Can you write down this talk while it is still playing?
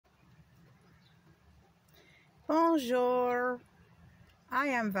Bonjour, I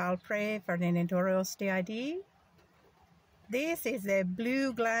am Valpray for Nintendo's D.I.D. This is a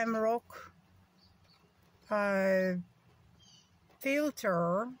blue glam rock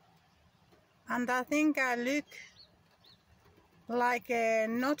filter, and I think I look like a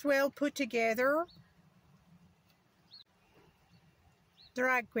not well put together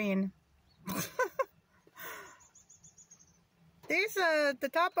drag queen. The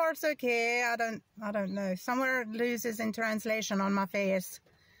top part's okay. I don't know. Somewhere it loses in translation on my face.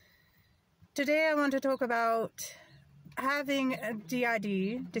 Today I want to talk about having a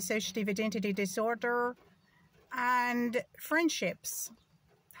D.I.D, dissociative identity disorder, and friendships.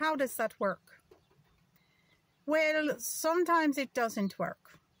 How does that work? Well, sometimes it doesn't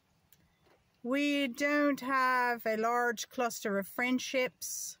work. We don't have a large cluster of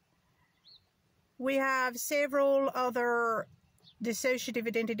friendships. We have several other dissociative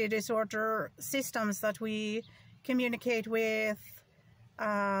identity disorder systems that we communicate with,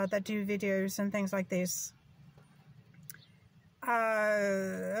 that do videos and things like this.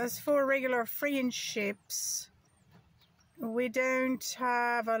 As for regular friendships, we don't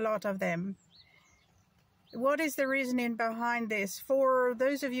have a lot of them. What is the reasoning behind this? For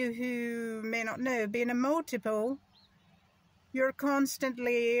those of you who may not know, being a multiple, you're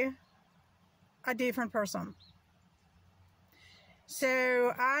constantly a different person.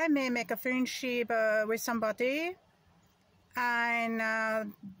 So I may make a friendship with somebody, and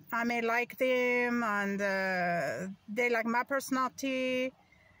I may like them, and they like my personality,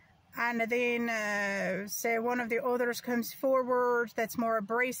 and then say one of the others comes forward that's more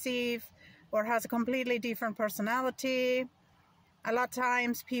abrasive or has a completely different personality. A lot of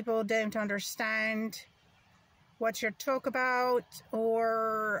times people don't understand what you talk about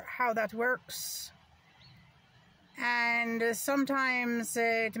or how that works. And sometimes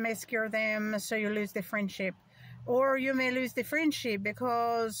it may scare them, so you lose the friendship. Or you may lose the friendship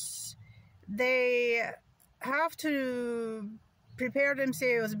because they have to prepare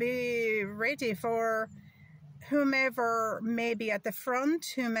themselves, be ready for whomever may be at the front,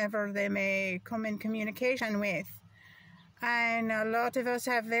 whomever they may come in communication with. And a lot of us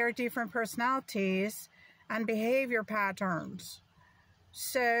have very different personalities and behavior patterns.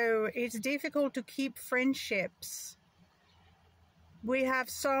 So it's difficult to keep friendships. We have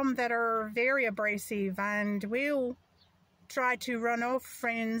some that are very abrasive and will try to run off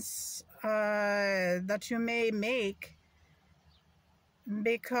friends that you may make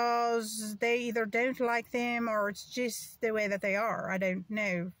because they either don't like them or it's just the way that they are. I don't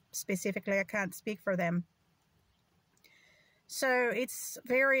know specifically. I can't speak for them. So it's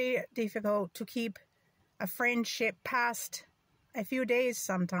very difficult to keep a friendship past a few days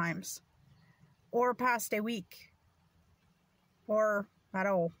sometimes, or past a week, or at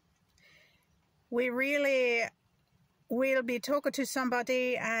all. We really will be talking to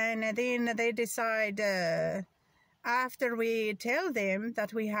somebody, and then they decide after we tell them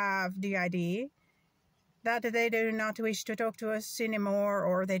that we have D.I.D, that they do not wish to talk to us anymore,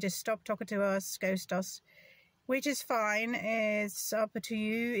 or they just stop talking to us, ghost us, which is fine. It's up to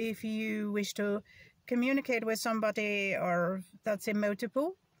you if you wish to communicate with somebody or that's a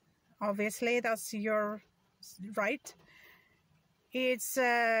multiple. Obviously, that's your right. It's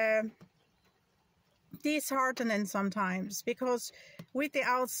disheartening sometimes because with the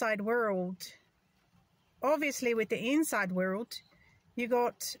outside world, obviously with the inside world, you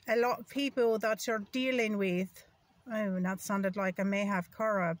got a lot of people that you're dealing with. Oh, that sounded like I may have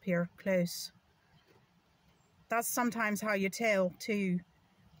car up here close. That's sometimes how you tell too,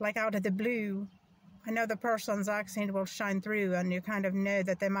 like out of the blue. Another person's accent will shine through and you kind of know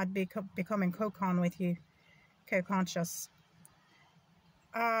that they might be becoming co-con with you, co-conscious.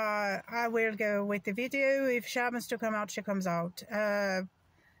 I will go with the video. If she happens to come out, she comes out.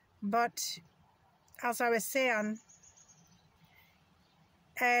 But as I was saying,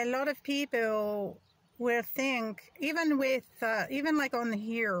 a lot of people will think, even like on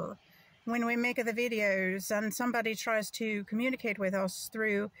here, when we make the videos and somebody tries to communicate with us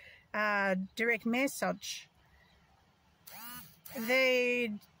through direct message,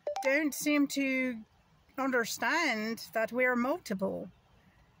 they don't seem to understand that we're multiple.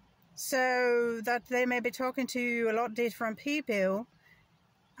 So that they may be talking to a lot of different people,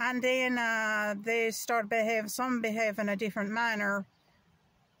 and then they start some behave in a different manner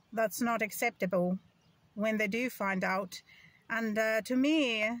that's not acceptable when they do find out. And to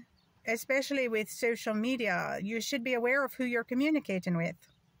me, especially with social media, you should be aware of who you're communicating with.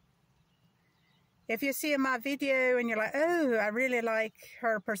 If you see my video and you're like, oh, I really like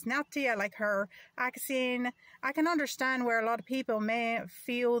her personality, I like her accent, I can understand where a lot of people may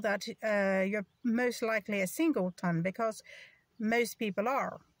feel that you're most likely a singleton, because most people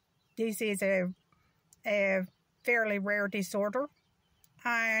are. This is a fairly rare disorder,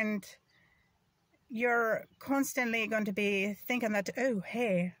 and you're constantly going to be thinking that, oh,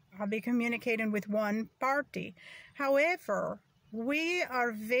 hey, I'll be communicating with one party. However, we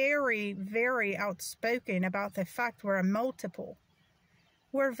are very, very outspoken about the fact we're a multiple.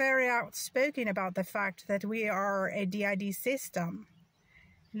 We're very outspoken about the fact that we are a D.I.D. system.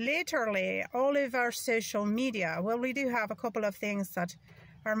 Literally, all of our social media, well, we do have a couple of things that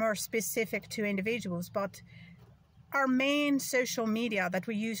are more specific to individuals, but our main social media that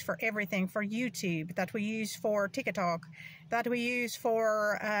we use for everything, for YouTube, that we use for TikTok, that we use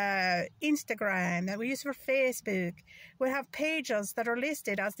for Instagram, that we use for Facebook, we have pages that are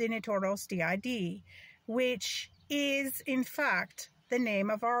listed as Dinotaurus D.I.D, which is, in fact, the name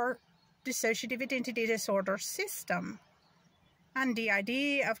of our dissociative identity disorder system. And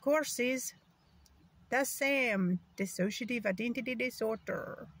D.I.D, of course, is the same, dissociative identity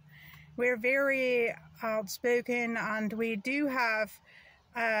disorder. We're very outspoken, and we do have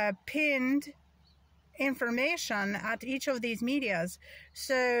pinned information at each of these medias.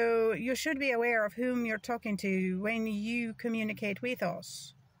 So you should be aware of whom you're talking to when you communicate with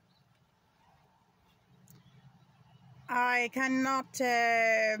us. I cannot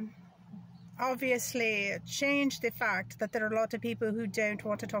obviously change the fact that there are a lot of people who don't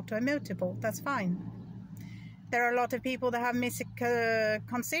want to talk to a multiple. That's fine. There are a lot of people that have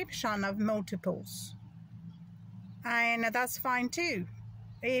misconception of multiples, and that's fine too.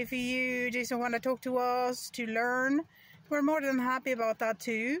 If you just want to talk to us to learn, we're more than happy about that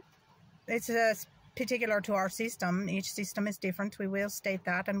too. It's particular to our system. Each system is different. We will state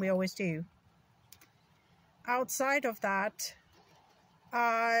that, and we always do. Outside of that,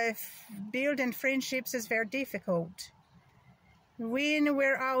 building friendships is very difficult. When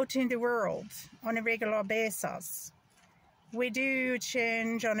we're out in the world on a regular basis, we do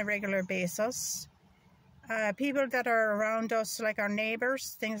change on a regular basis. People that are around us, like our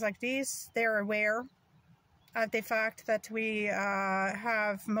neighbors, things like this, they're aware of the fact that we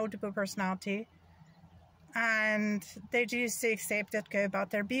have multiple personality, and they just accept it, go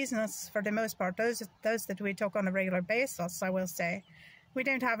about their business for the most part. Those that we talk on a regular basis, I will say. We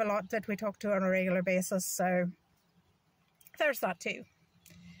don't have a lot that we talk to on a regular basis, so there's that too.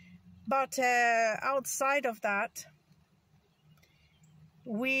 But outside of that,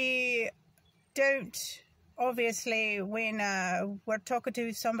 we don't, obviously, when we're talking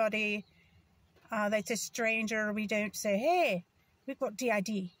to somebody that's a stranger, we don't say, hey, we've got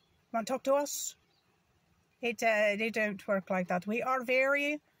D.I.D, want to talk to us? They don't work like that. We are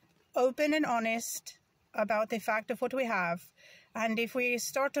very open and honest about the fact of what we have. And if we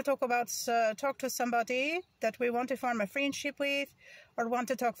start to talk to somebody that we want to form a friendship with or want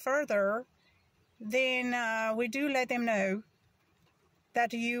to talk further, then we do let them know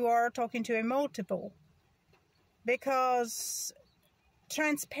that you are talking to a multiple, because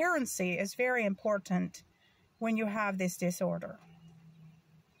transparency is very important when you have this disorder.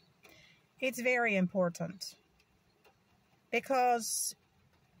 It's very important because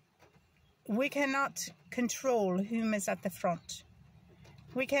we cannot control whom is at the front.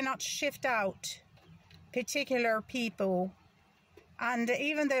 We cannot shift out particular people. And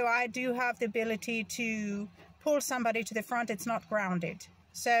even though I do have the ability to pull somebody to the front, it's not grounded.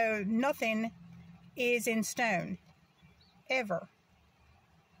 So nothing is in stone, ever.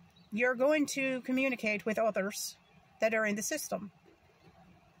 You're going to communicate with others that are in the system.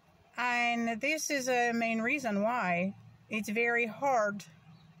 And this is a main reason why it's very hard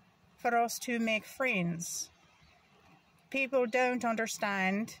for us to make friends. People don't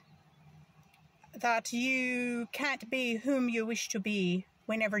understand that you can't be whom you wish to be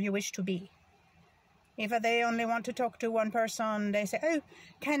whenever you wish to be. If they only want to talk to one person, they say, oh,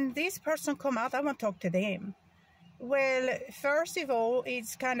 can this person come out? I want to talk to them. Well, first of all,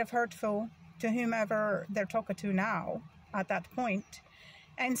 it's kind of hurtful to whomever they're talking to now at that point.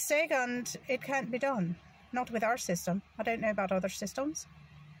 And second, it can't be done. Not with our system. I don't know about other systems.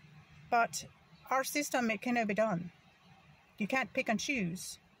 But our system, it cannot be done. You can't pick and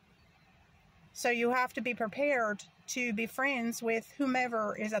choose. So you have to be prepared to be friends with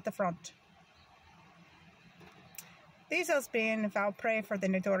whomever is at the front. This has been Valpray for the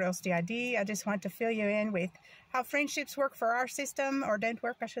Notorious D.I.D. I just want to fill you in with how friendships work for our system, or don't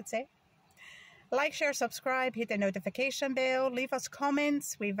work, I should say. Like, share, subscribe, hit the notification bell, leave us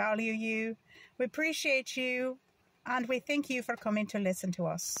comments. We value you, we appreciate you, and we thank you for coming to listen to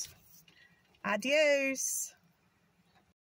us. Adios.